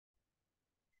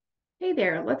Hey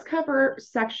there, let's cover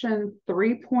section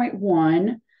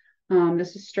 3.1.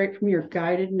 This is straight from your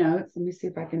guided notes. Let me see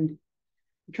if I'm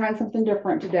trying something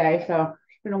different today. So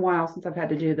it's been a while since I've had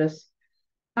to do this.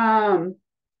 So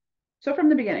from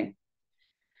the beginning,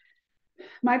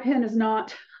 my pen is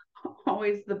not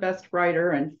always the best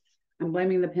writer, and I'm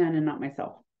blaming the pen and not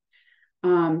myself.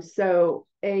 So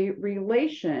a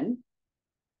relation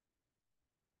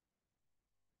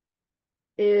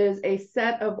is a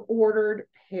set of ordered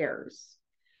pairs.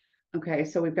 Okay,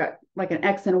 so we've got like an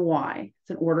X and a Y.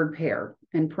 It's an ordered pair.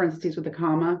 In parentheses with a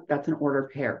comma, that's an ordered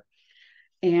pair.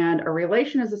 And a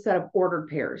relation is a set of ordered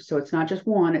pairs. So it's not just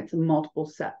one, it's multiple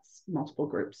sets, multiple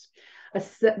groups.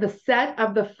 The set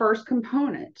of the first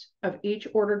component of each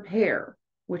ordered pair,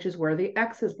 which is where the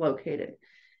X is located,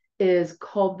 is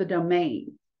called the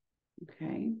domain.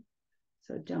 Okay,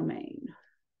 so domain.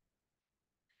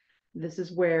 This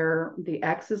is where the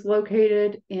X is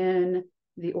located in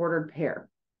the ordered pair.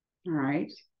 All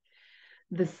right.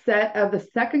 The set of the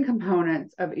second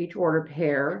components of each ordered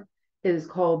pair is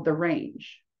called the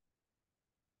range.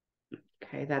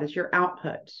 Okay, that is your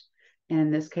output. And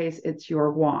in this case, it's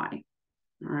your Y.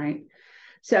 All right.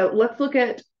 So let's look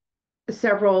at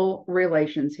several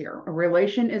relations here. A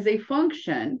relation is a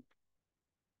function,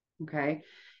 okay,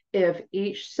 if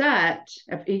each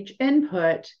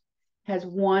input has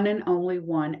one and only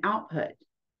one output.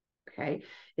 Okay,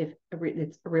 if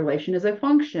a relation is a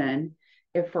function,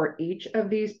 if for each of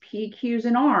these P, Qs,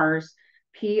 and Rs,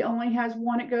 P only has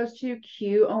one it goes to,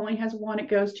 Q only has one it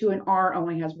goes to, and R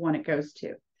only has one it goes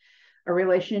to. A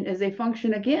relation is a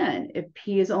function again, if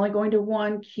P is only going to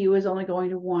one, Q is only going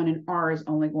to one, and R is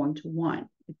only going to one.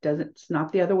 It's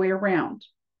not the other way around.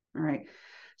 All right.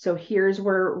 So here's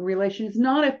where relation is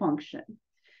not a function.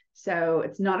 So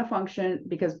it's not a function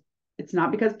because it's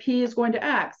not because P is going to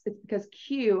X, it's because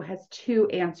Q has two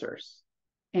answers,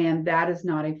 and that is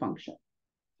not a function.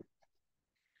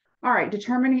 All right,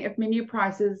 determining if menu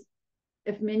price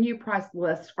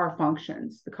lists are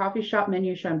functions. The coffee shop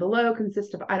menu shown below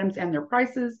consists of items and their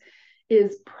prices.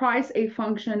 Is price a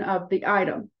function of the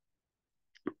item?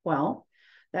 Well,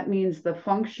 that means the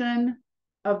function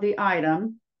of the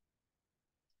item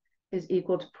is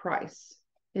equal to price.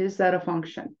 Is that a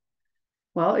function?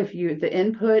 Well, if the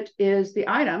input is the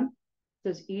item,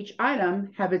 does each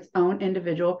item have its own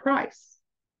individual price?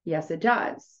 Yes, it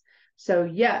does. So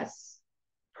yes,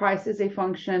 price is a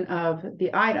function of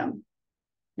the item.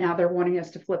 Now they're wanting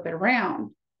us to flip it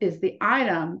around. Is the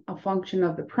item a function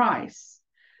of the price?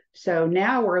 So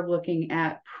now we're looking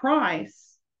at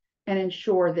price and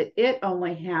ensure that it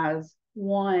only has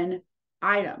one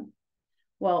item.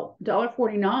 Well,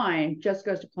 $1.49 just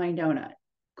goes to plain donut.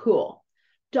 Cool.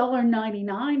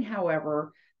 $1.99,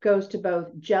 however, goes to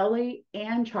both jelly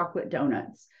and chocolate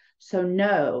donuts. So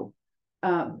no,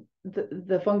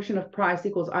 the function of price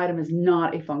equals item is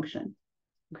not a function.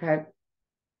 Okay.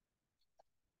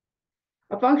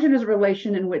 A function is a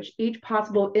relation in which each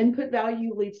possible input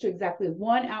value leads to exactly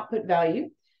one output value.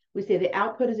 We say the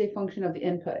output is a function of the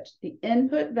input. The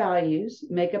input values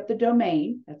make up the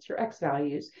domain, that's your X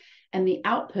values, and the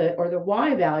output or the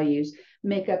Y values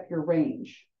make up your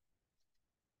range.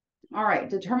 All right,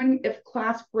 determining if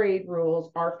class grade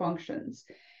rules are functions.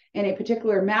 In a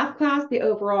particular math class, the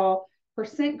overall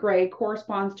percent grade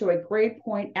corresponds to a grade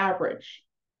point average.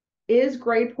 Is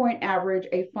grade point average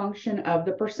a function of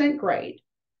the percent grade?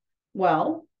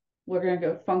 Well, we're going to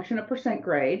go function of percent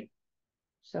grade.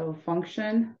 So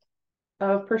function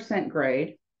of percent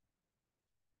grade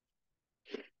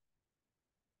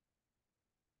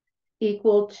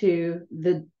equal to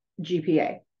the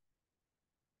GPA.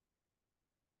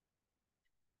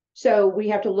 So we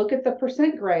have to look at the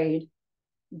percent grade.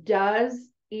 Does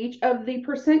each of the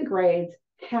percent grades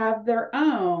have their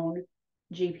own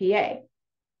GPA?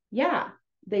 Yeah,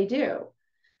 they do.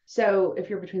 So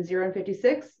if you're between 0 and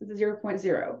 56, it's a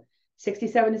 0.0.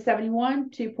 67 to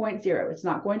 71, 2.0. It's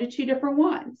not going to two different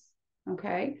ones.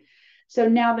 Okay. So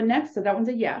now so that one's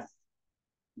a yes.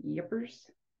 Yippers.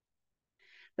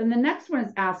 Then the next one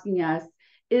is asking us,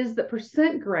 is the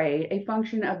percent grade a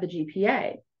function of the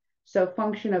GPA? So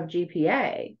function of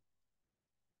GPA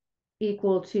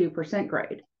equal to percent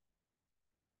grade.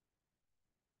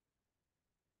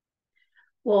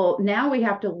 Well, now we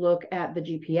have to look at the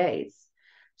GPAs.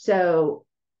 So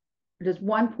does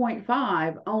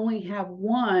 1.5 only have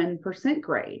 1%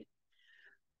 grade?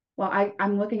 Well,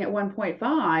 I'm looking at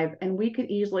 1.5, and we could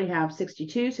easily have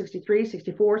 62, 63,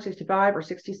 64, 65, or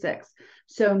 66.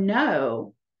 So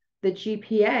no, the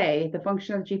GPA, the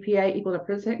function of GPA equal to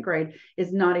percent grade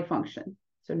is not a function.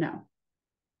 So no,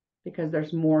 because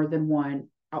there's more than one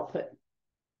output.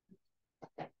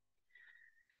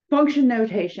 Function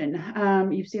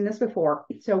notation. You've seen this before.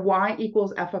 So y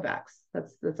equals f of x.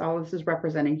 That's all this is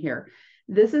representing here.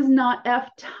 This is not f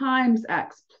times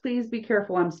x. Please be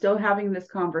careful. I'm still having this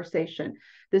conversation.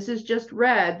 This is just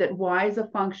read that y is a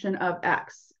function of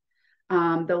x.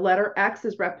 The letter x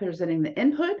is representing the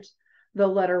input. The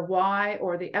letter y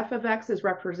or the f of x is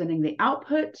representing the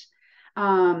output.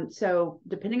 So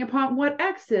depending upon what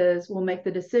x is, will make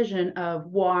the decision of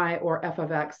y or f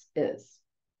of x is.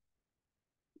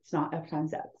 It's not f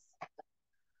times x.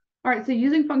 All right, so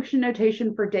using function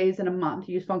notation for days in a month.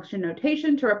 Use function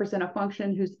notation to represent a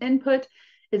function whose input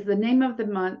is the name of the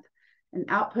month and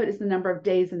output is the number of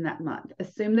days in that month.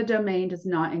 Assume the domain does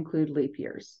not include leap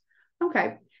years.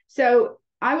 Okay, so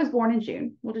I was born in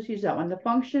June. We'll just use that one. The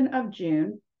function of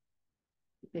June,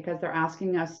 because they're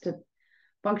asking us to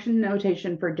function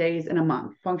notation for days in a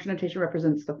month. Function notation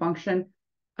represents the function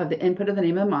of the input of the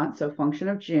name of the month, so function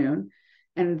of June.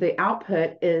 And the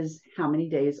output is how many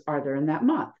days are there in that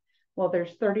month? Well,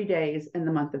 there's 30 days in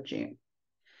the month of June.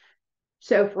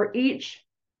 So for each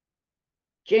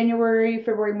January,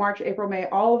 February, March, April, May,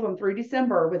 all of them through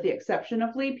December, with the exception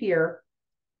of leap year,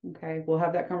 okay, we'll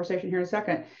have that conversation here in a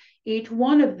second. Each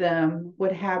one of them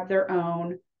would have their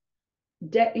own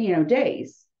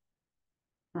days.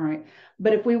 All right.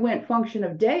 But if we went function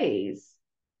of days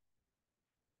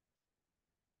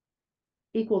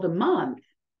equal to month,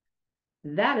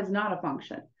 that is not a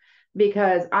function,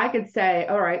 because I could say,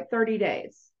 all right, 30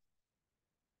 days.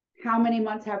 How many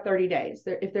months have 30 days?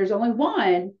 If there's only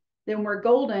one, then we're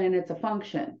golden and it's a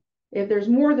function. If there's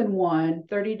more than one,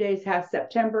 30 days has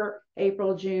September,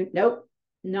 April, June. Nope,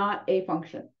 not a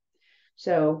function.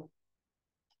 So,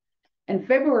 and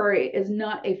February is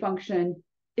not a function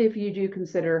if you do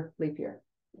consider leap year.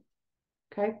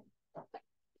 Okay.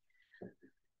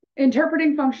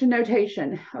 Interpreting function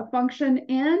notation. A function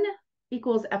n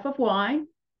equals f of y,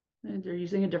 and they're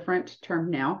using a different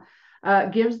term now,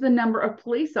 gives the number of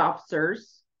police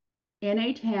officers in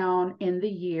a town in the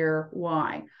year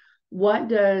y. What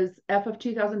does f of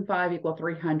 2005 equal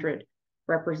 300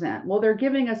 represent? Well, they're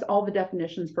giving us all the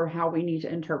definitions for how we need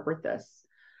to interpret this.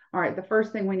 All right, the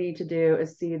first thing we need to do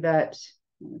is see that,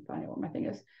 let me find out what my thing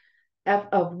is, f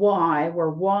of y, where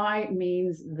y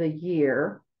means the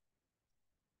year,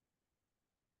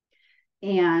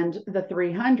 and the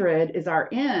 300 is our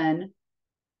n.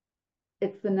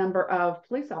 It's the number of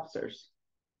police officers,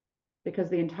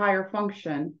 because the entire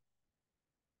function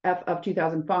f of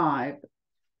 2005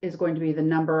 is going to be the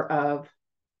number of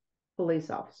police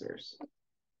officers.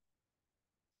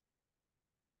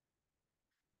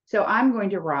 So I'm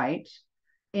going to write,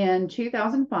 in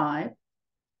 2005,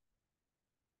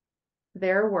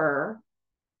 there were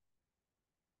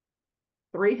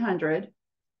 300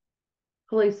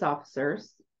 police officers.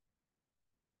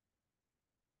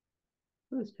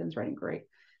 Oh, this pen's writing great.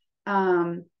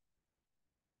 In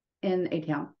a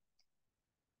town.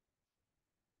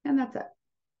 And that's it.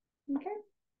 Okay.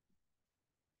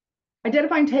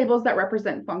 Identifying tables that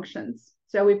represent functions.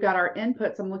 So we've got our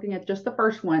inputs. I'm looking at just the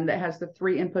first one that has the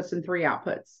 3 inputs and 3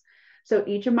 outputs. So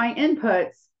each of my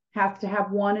inputs has to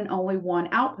have one and only one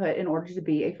output in order to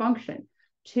be a function.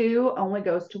 2 only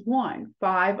goes to 1.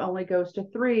 5 only goes to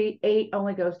 3. 8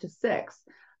 only goes to 6.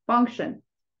 Function.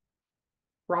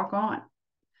 Rock on.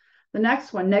 The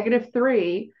next one,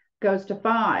 -3 goes to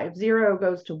 5. 0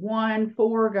 goes to 1.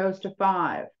 4 goes to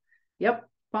 5. Yep,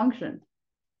 function.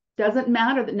 Doesn't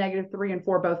matter that -3 and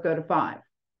 4 both go to 5,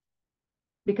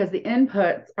 because the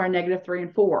inputs are -3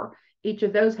 and 4. Each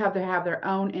of those have to have their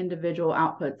own individual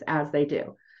outputs as they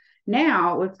do.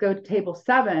 Now let's go to table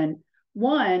 7.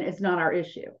 1 is not our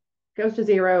issue. Goes to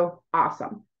 0,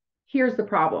 awesome. Here's the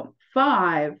problem.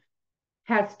 5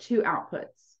 has 2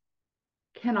 outputs.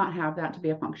 Cannot have that to be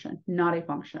a function, not a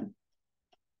function.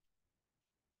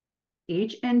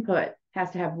 Each input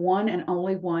has to have one and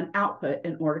only one output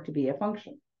in order to be a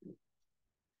function.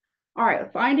 All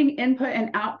right, finding input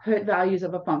and output values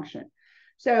of a function.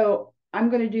 So I'm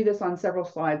going to do this on several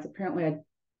slides. Apparently, I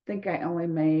think I only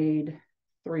made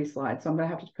 3 slides, so I'm going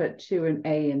to have to put 2 in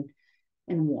A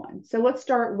and 1. So let's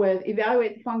start with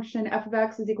evaluate the function f of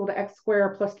x is equal to x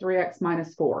squared plus 3x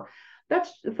minus 4.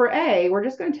 That's for A, we're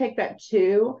just going to take that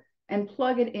 2 and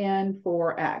plug it in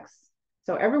for x.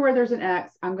 So everywhere there's an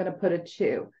x, I'm going to put a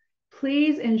 2.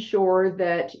 Please ensure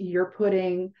that you're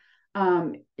putting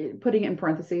it in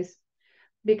parentheses,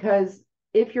 because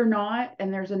if you're not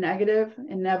and there's a negative,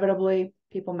 inevitably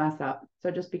people mess up.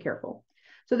 So just be careful.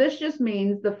 So this just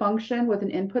means the function with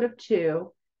an input of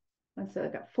 2. Let's say I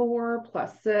got 4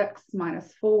 plus 6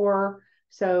 minus 4.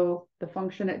 So the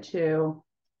function at 2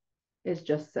 is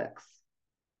just 6.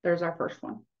 There's our first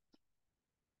one.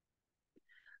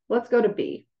 Let's go to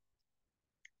B.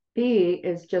 B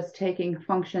is just taking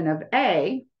function of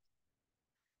A,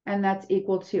 and that's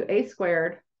equal to A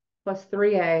squared plus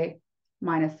 3A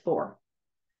minus 4.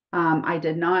 I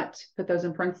did not put those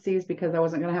in parentheses because I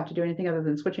wasn't going to have to do anything other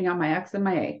than switching out my X and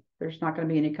my A. There's not going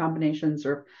to be any combinations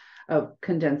or of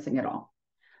condensing at all.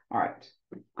 All right,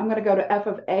 I'm going to go to f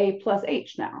of A plus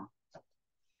H now.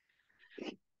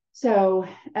 So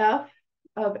f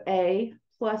of A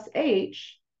plus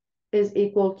H is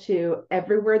equal to,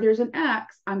 everywhere there's an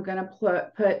X, I'm going to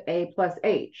put A plus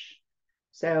H.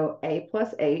 So A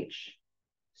plus H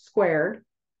squared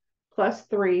plus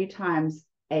 3 times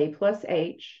A plus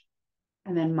H,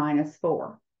 and then minus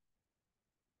 4.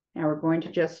 Now we're going to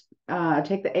just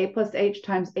take the A plus H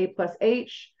times A plus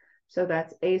H. So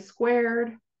that's A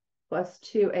squared plus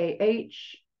 2AH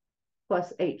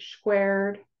plus H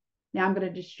squared. Now I'm going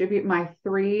to distribute my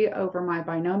 3 over my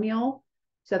binomial.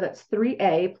 So that's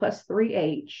 3A plus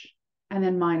 3H, and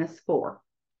then minus 4.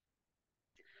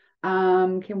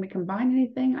 Can we combine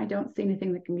anything? I don't see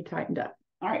anything that can be tightened up.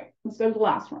 All right, let's go to the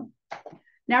last one.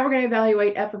 Now we're going to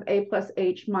evaluate f of A plus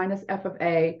H minus f of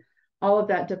A, all of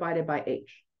that divided by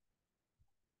H.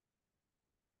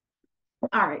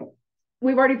 All right,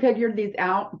 we've already figured these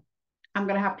out. I'm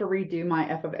going to have to redo my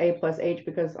f of A plus H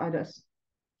because I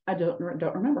don't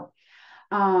remember.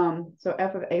 So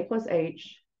f of A plus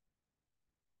H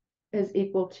is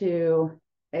equal to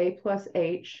A plus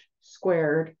H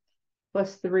squared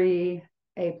plus 3A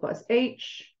plus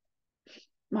H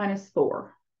minus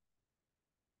 4.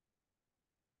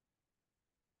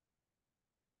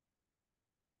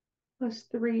 Plus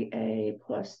 3A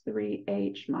plus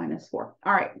 3H minus 4.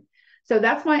 All right, so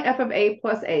that's my f of A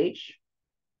plus H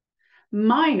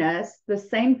minus the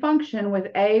same function with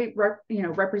A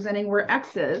representing where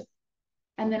X is.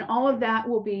 And then all of that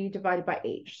will be divided by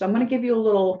H. So I'm going to give you a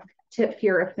little tip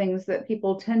here of things that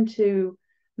people tend to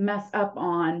mess up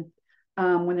on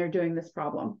when they're doing this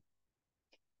problem.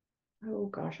 Oh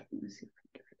gosh, let me see if I can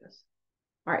get rid of this.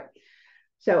 All right,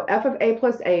 so f of A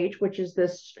plus H, which is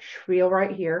this spiel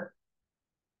right here.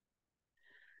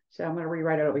 So I'm going to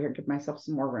rewrite it over here, give myself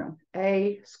some more room.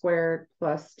 A squared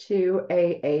plus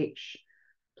 2AH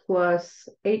plus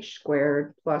H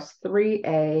squared plus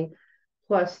 3A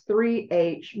plus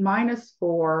 3H minus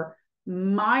 4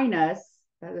 minus,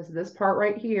 that is this part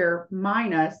right here,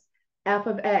 minus f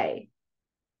of A.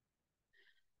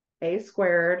 A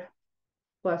squared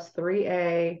plus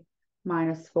 3A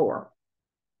minus 4.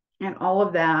 And all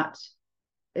of that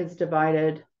is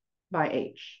divided by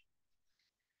H.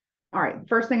 All right,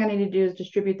 first thing I need to do is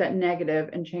distribute that negative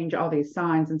and change all these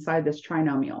signs inside this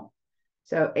trinomial.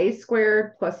 So A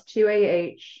squared plus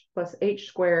 2AH plus H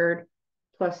squared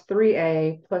plus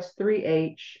 3A plus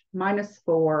 3H minus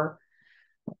 4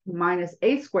 minus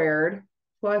A squared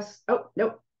plus, oh,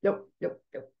 nope,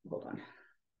 hold on.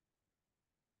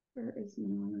 Where is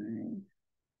my,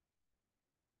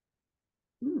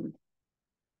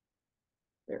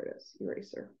 there it is,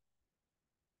 eraser.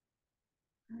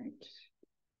 All right.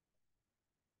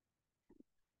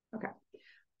 Okay,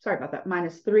 sorry about that,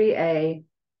 minus 3A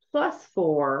plus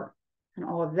 4, and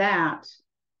all of that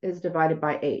is divided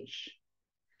by H.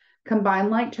 Combine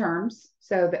like terms,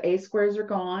 so the A squares are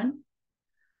gone,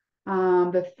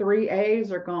 the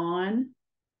 3A's are gone,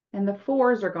 and the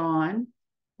 4's are gone.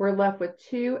 We're left with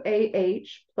 2AH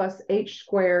plus H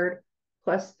squared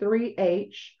plus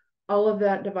 3H, all of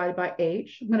that divided by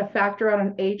H. I'm going to factor out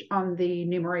an H on the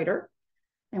numerator.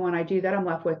 And when I do that, I'm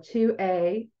left with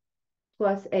 2A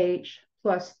plus H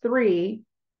plus 3,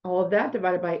 all of that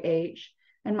divided by H.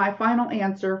 And my final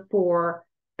answer for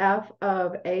f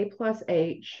of A plus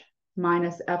H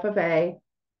minus f of A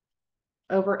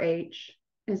over H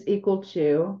is equal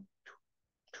to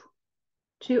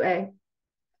 2A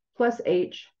plus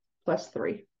H plus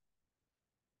 3.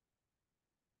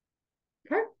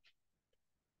 Okay.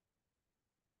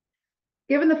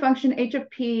 Given the function h of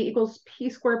p equals p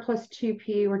squared plus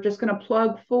 2p, we're just going to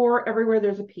plug 4 everywhere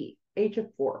there's a p, h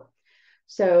of 4.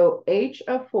 So h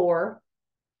of 4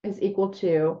 is equal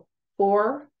to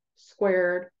 4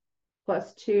 squared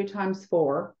plus 2 times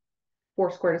 4.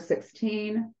 4 squared is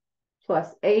 16,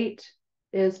 plus 8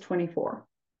 is 24.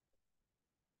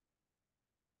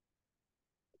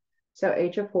 So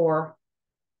h of 4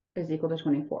 is equal to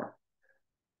 24.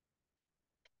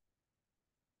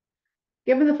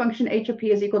 Given the function h of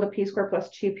p is equal to p squared plus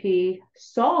 2p,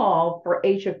 solve for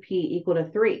h of p equal to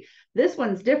 3. This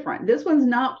one's different. This one's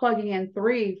not plugging in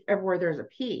 3 everywhere there's a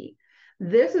p.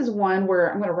 This is one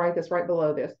where I'm going to write this right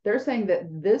below this. They're saying that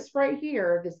this right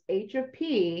here, this h of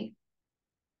p,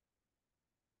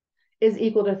 is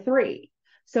equal to 3.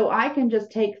 So I can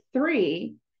just take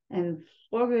 3 and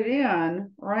plug it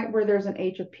in right where there's an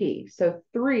h of p. So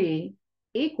 3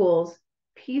 equals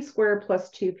p squared plus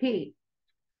 2p.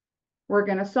 We're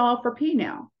going to solve for p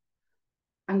now.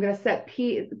 I'm going to set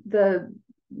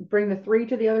bring the 3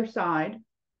 to the other side.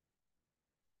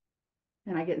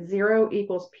 And I get 0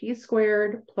 equals p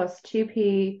squared plus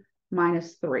 2p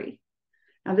minus 3.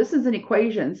 Now this is an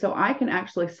equation, so I can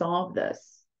actually solve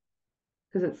this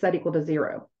because it's set equal to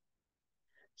 0.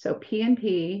 So p and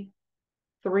p,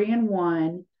 3 and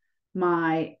 1,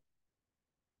 my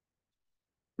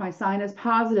sign is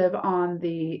positive on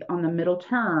the middle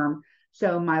term,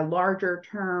 so my larger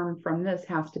term from this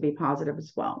has to be positive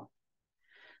as well.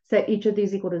 Set each of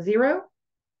these equal to 0.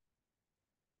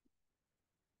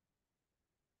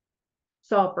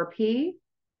 Solve for p.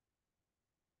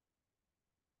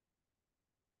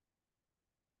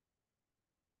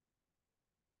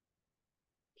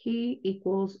 P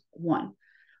equals 1.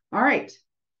 All right.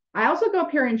 I also go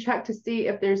up here and check to see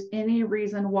if there's any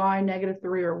reason why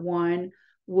 -3 or 1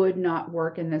 would not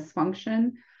work in this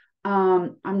function.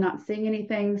 I'm not seeing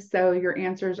anything, so your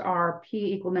answers are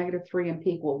p equal -3 and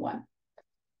p equal 1.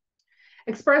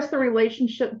 Express the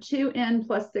relationship 2n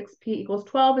plus 6p equals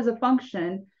 12 as a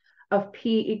function of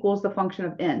p equals the function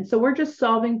of n. So we're just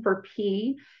solving for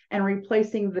p and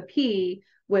replacing the p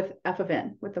with f of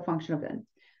n, with the function of n.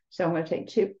 So I'm going to take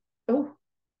 2. Oh,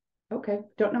 okay.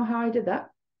 Don't know how I did that.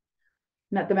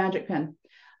 Met the magic pen.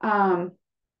 I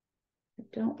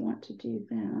don't want to do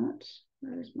that.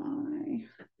 Where's my,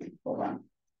 hold on.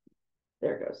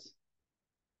 There it goes.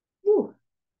 Ooh,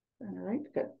 all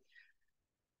right, good.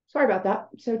 Sorry about that.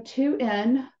 So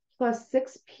 2n plus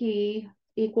 6p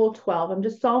equal 12. I'm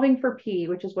just solving for p,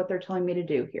 which is what they're telling me to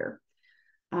do here.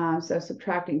 So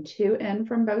subtracting 2n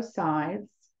from both sides,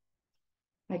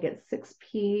 I get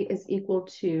 6p is equal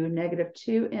to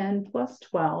 -2n plus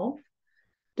 12.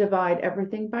 Divide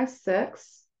everything by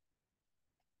 6.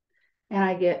 And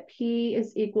I get p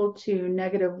is equal to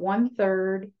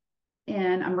 -1/3.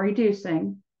 And I'm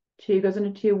reducing. 2 goes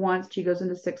into 2 once, 2 goes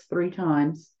into 6 3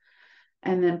 times.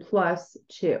 And then plus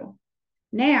 2.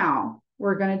 Now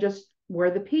we're going to just,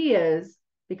 where the p is,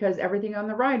 because everything on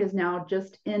the right is now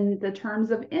just in the terms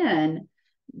of n,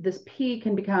 this p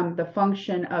can become the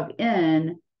function of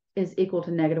n is equal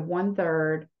to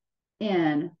 -1/3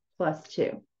 n plus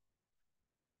 2.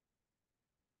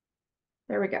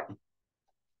 There we go.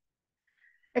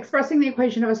 Expressing the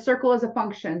equation of a circle as a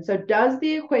function. So does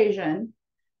the equation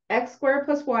x squared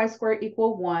plus y squared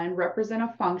equal 1 represent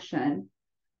a function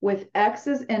with x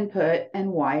as input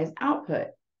and y as output?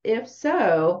 If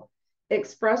so,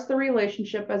 express the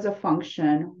relationship as a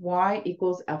function y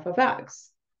equals f of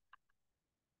x.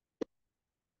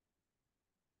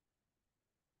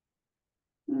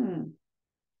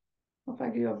 If I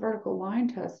do a vertical line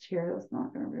test here, that's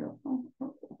not going to be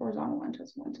a horizontal line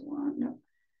test 1-to-1. No.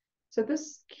 So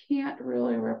this can't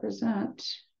really represent.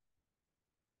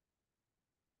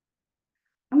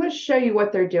 I'm going to show you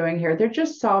what they're doing here. They're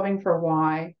just solving for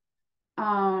y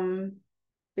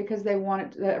because they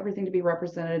want everything to be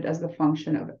represented as the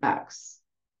function of x.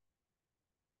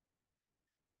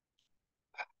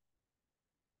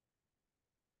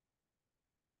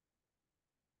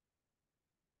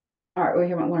 All right, we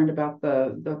haven't learned about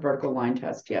the vertical line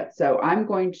test yet. So I'm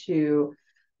going to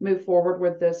move forward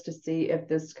with this to see if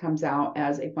this comes out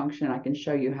as a function. I can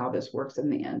show you how this works in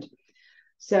the end.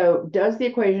 So does the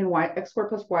equation x squared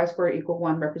plus y squared equal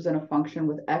 1 represent a function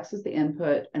with x as the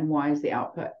input and y as the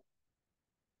output?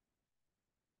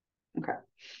 Okay.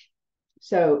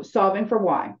 So solving for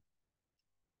y.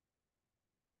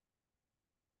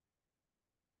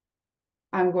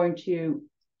 I'm going to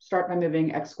start by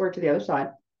moving x squared to the other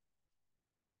side.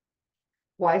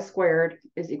 Y squared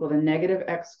is equal to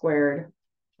 -x squared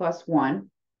plus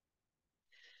 1.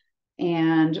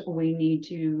 And we need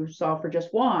to solve for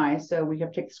just y. So we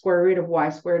have to take the square root of y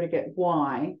squared to get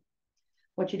y.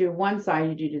 What you do to one side,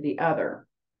 you do to the other.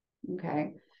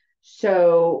 Okay.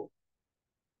 So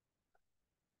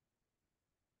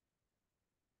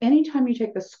anytime you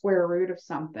take the square root of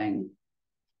something,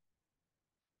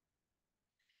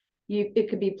 it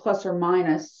could be plus or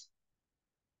minus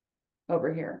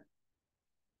over here,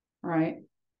 right?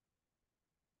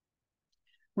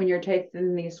 When you're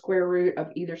taking the square root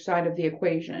of either side of the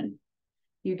equation,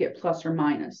 you get plus or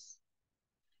minus.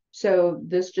 So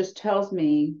this just tells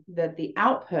me that the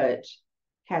output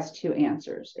has 2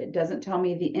 answers. It doesn't tell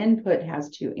me the input has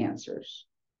 2 answers.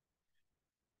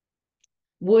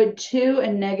 Would 2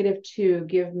 and -2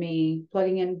 give me,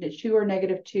 plugging in 2 or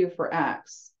 -2 for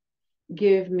x,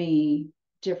 give me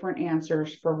different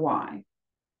answers for y?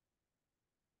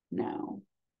 No.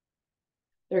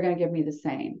 they're going to give me the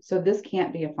same. So this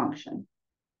can't be a function.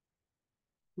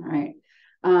 All right.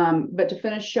 But to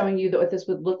finish showing you what this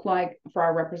would look like for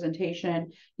our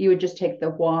representation, you would just take the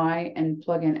y and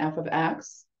plug in f of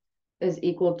x is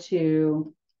equal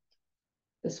to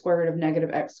the square root of negative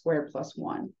x squared plus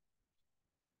 1.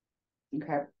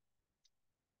 Okay.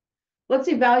 Let's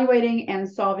evaluating and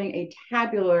solving a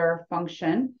tabular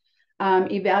function.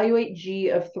 Evaluate g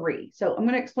of 3. So I'm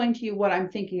going to explain to you what I'm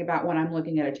thinking about when I'm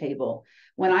looking at a table.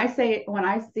 When I see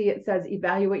it says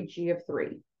evaluate g of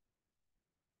 3.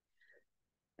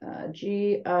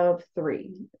 G of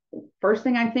 3. First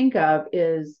thing I think of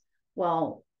is,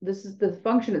 well, this is the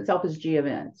function itself is g of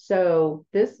n. So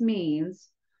this means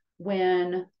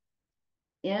when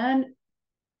n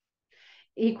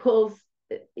equals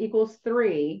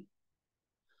 3,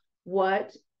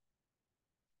 what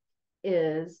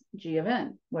is g of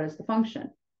n? What is the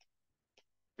function?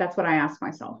 That's what I ask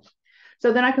myself.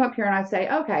 So then I come up here and I say,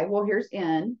 okay, well, here's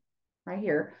n right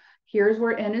here. Here's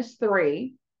where n is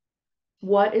 3.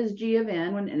 What is g of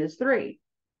n when n is 3?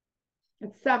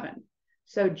 It's 7.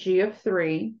 So g of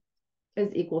 3 is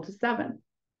equal to 7.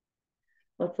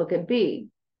 Let's look at B.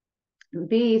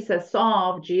 B says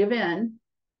solve g of n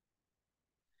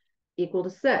equal to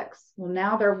 6. Well,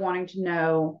 now they're wanting to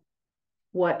know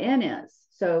what n is.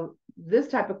 So this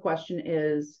type of question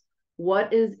is,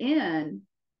 what is n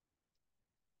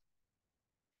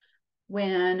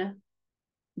when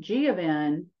g of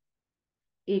n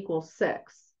equals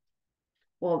 6?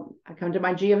 Well, I come to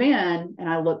my g of n and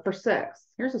I look for 6.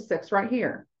 Here's a 6 right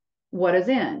here. What is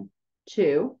n?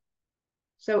 2.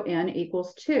 So n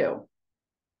equals 2.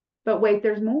 But wait,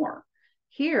 there's more.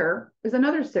 Here is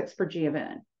another 6 for g of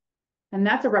n. And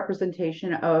that's a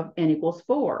representation of n equals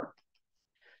 4.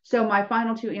 So my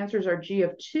final two answers are g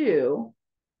of 2,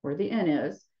 where the n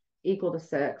is, equal to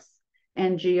 6,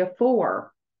 and g of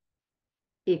 4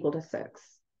 equal to 6.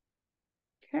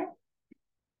 Okay.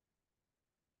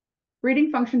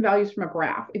 Reading function values from a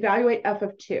graph. Evaluate f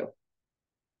of 2.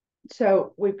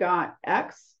 So we've got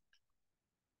x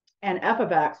and f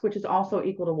of x, which is also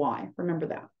equal to y. Remember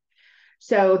that.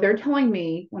 So they're telling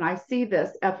me when I see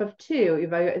this f of 2,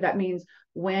 that means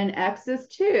when x is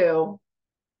 2,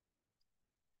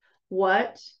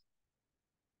 what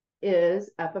is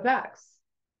f of x?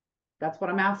 That's what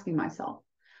I'm asking myself.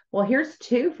 Well, here's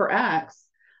 2 for x.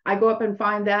 I go up and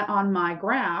find that on my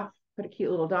graph, put a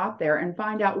cute little dot there, and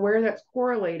find out where that's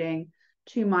correlating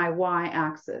to my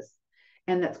y-axis.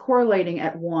 And that's correlating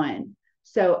at 1.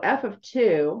 So f of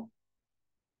 2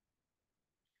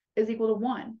 is equal to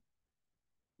 1.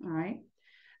 All right.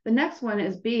 The next one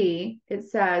is B. It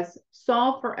says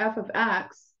solve for f of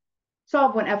x.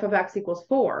 Solve when f of x equals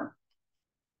 4.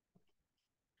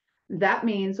 That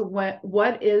means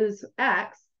what is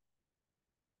x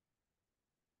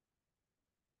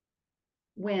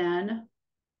when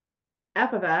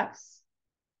f of x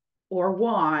or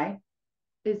y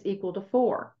is equal to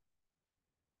 4?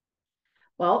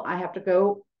 Well, I have to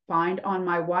go find on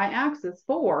my y-axis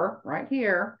 4 right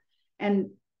here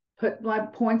and put my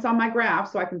points on my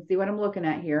graph so I can see what I'm looking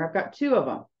at here. I've got 2 of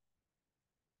them.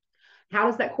 How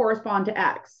does that correspond to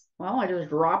x? Well, I just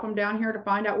drop them down here to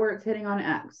find out where it's hitting on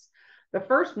x. The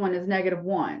first one is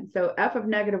 -1. So f of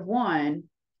 -1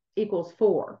 equals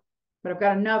 4. But I've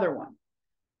got another one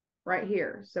right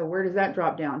here. So where does that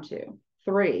drop down to?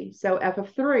 3. So f of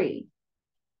 3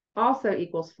 also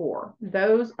equals 4.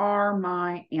 Those are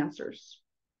my answers.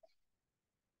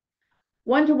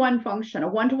 One-to-one function. A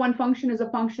one-to-one function is a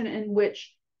function in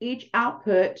which each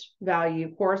output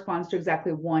value corresponds to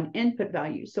exactly one input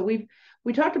value. So we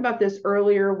talked about this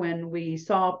earlier when we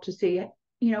solved to see,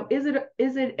 is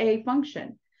it a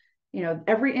function?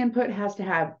 Every input has to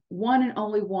have one and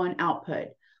only one output.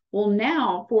 Well,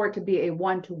 now for it to be a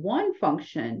one-to-one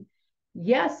function,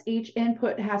 yes, each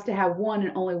input has to have one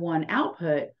and only one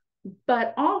output,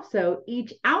 but also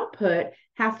each output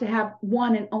has to have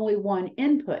one and only one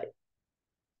input.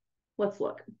 Let's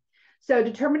look. So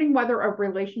determining whether a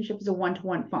relationship is a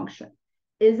one-to-one function.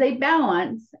 Is a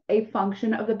balance a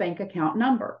function of the bank account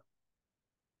number?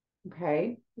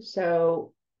 Okay,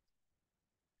 so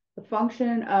the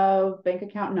function of bank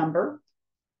account number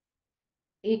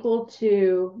equal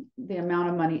to the amount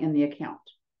of money in the account.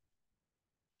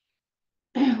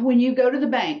 When you go to the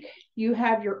bank, you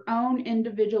have your own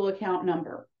individual account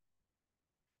number.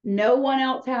 No one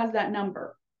else has that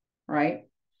number, right?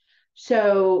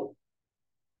 So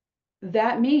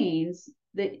that means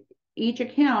that each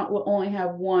account will only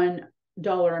have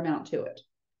 $1 amount to it.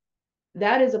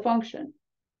 That is a function.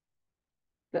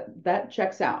 That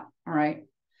checks out, all right?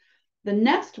 The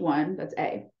next one, that's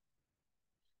A.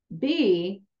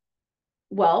 B,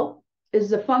 well, is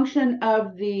the function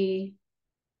of the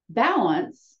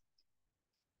balance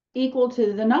equal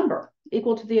to the number,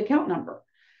 equal to the account number?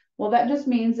 Well, that just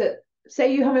means that,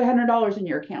 say you have $100 in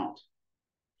your account.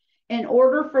 In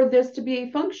order for this to be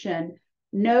a function,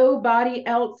 nobody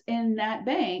else in that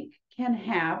bank can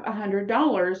have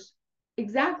 $100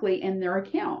 exactly in their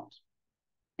account.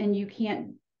 And you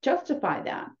can't justify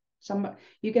that.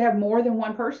 You could have more than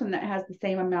one person that has the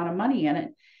same amount of money in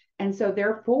it. And so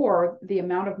therefore, the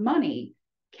amount of money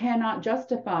cannot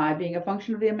justify being a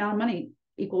function of the amount of money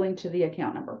equaling to the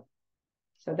account number.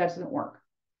 So that doesn't work.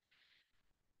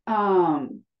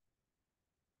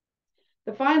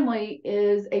 Finally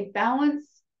is a balance,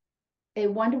 a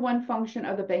one-to-one function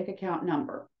of the bank account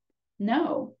number?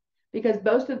 No, because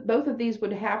both of these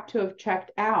would have to have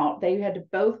checked out. They had to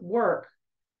both work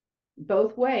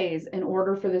both ways in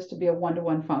order for this to be a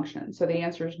one-to-one function. So the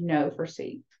answer is no for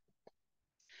C.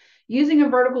 Using a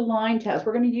vertical line test,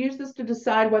 we're going to use this to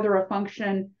decide whether a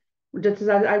function, to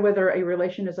decide whether a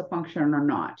relation is a function or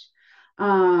not.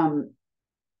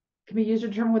 Can be used to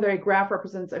determine whether a graph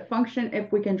represents a function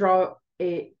if we can draw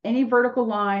any vertical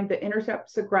line that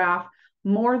intercepts a graph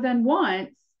more than once,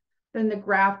 then the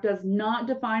graph does not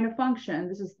define a function.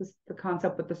 This is the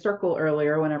concept with the circle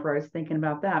earlier whenever I was thinking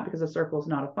about that, because a circle is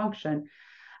not a function.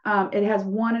 It has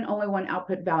one and only one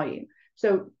output value.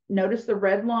 So notice the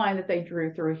red line that they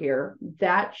drew through here.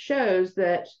 That shows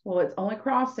that, well, it's only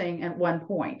crossing at one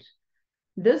point.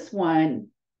 This one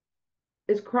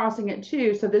is crossing at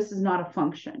two, so this is not a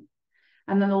function.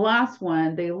 And then the last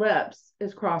one, the ellipse,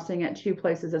 is crossing at two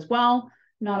places as well,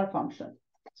 not a function.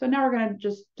 So now we're going to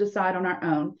just decide on our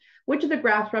own which of the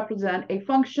graphs represent a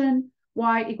function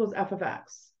y equals f of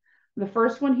x. The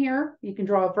first one here, you can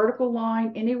draw a vertical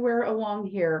line anywhere along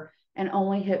here and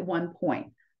only hit one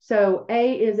point. So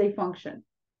A is a function.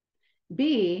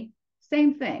 B,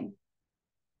 same thing.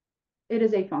 It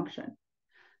is a function.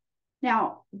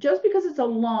 Now, just because it's a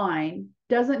line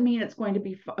doesn't mean it's going to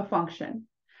be a function.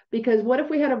 Because what if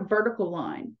we had a vertical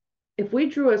line? If we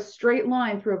drew a straight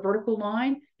line through a vertical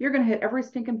line, you're going to hit every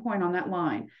stinking point on that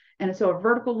line. And so a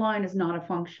vertical line is not a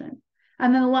function.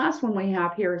 And then the last one we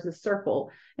have here is a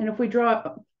circle. And if we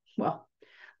draw, well,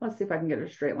 let's see if I can get a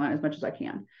straight line as much as I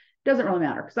can. It doesn't really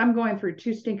matter because I'm going through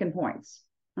two stinking points.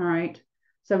 All right.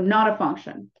 So not a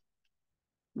function.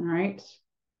 All right.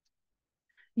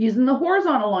 Using the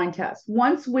horizontal line test,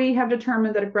 once we have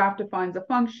determined that a graph defines a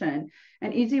function,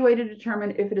 an easy way to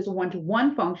determine if it is a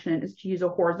one-to-one function is to use a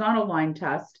horizontal line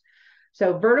test.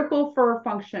 So vertical for a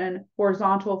function,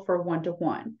 horizontal for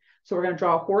one-to-one. So we're going to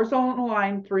draw a horizontal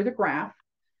line through the graph.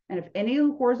 And if any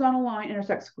horizontal line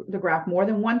intersects the graph more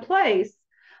than one place,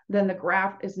 then the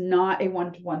graph is not a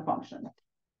one-to-one function.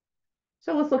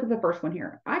 So let's look at the first one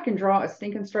here. I can draw a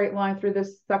stinking straight line through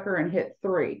this sucker and hit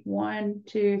 3. 1,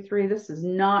 2, 3. This is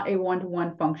not a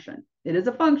one-to-one function. It is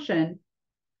a function,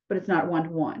 but it's not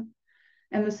one-to-one.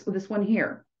 And this one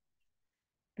here,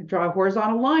 I draw a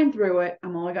horizontal line through it.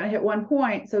 I'm only going to hit one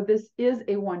point. So this is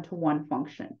a one-to-one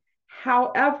function.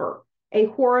 However, a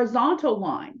horizontal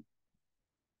line,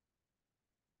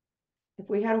 if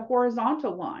we had a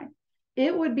horizontal line,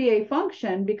 it would be a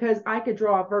function because I could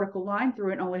draw a vertical line through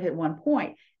it and only hit one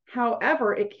point.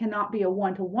 However, it cannot be a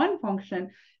one-to-one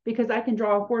function because I can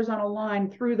draw a horizontal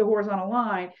line through the horizontal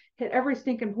line, hit every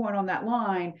stinking point on that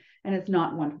line, and it's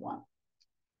not one-to-one.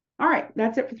 All right,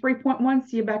 that's it for 3.1.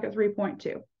 See you back at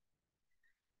 3.2.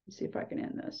 Let's see if I can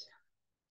end this.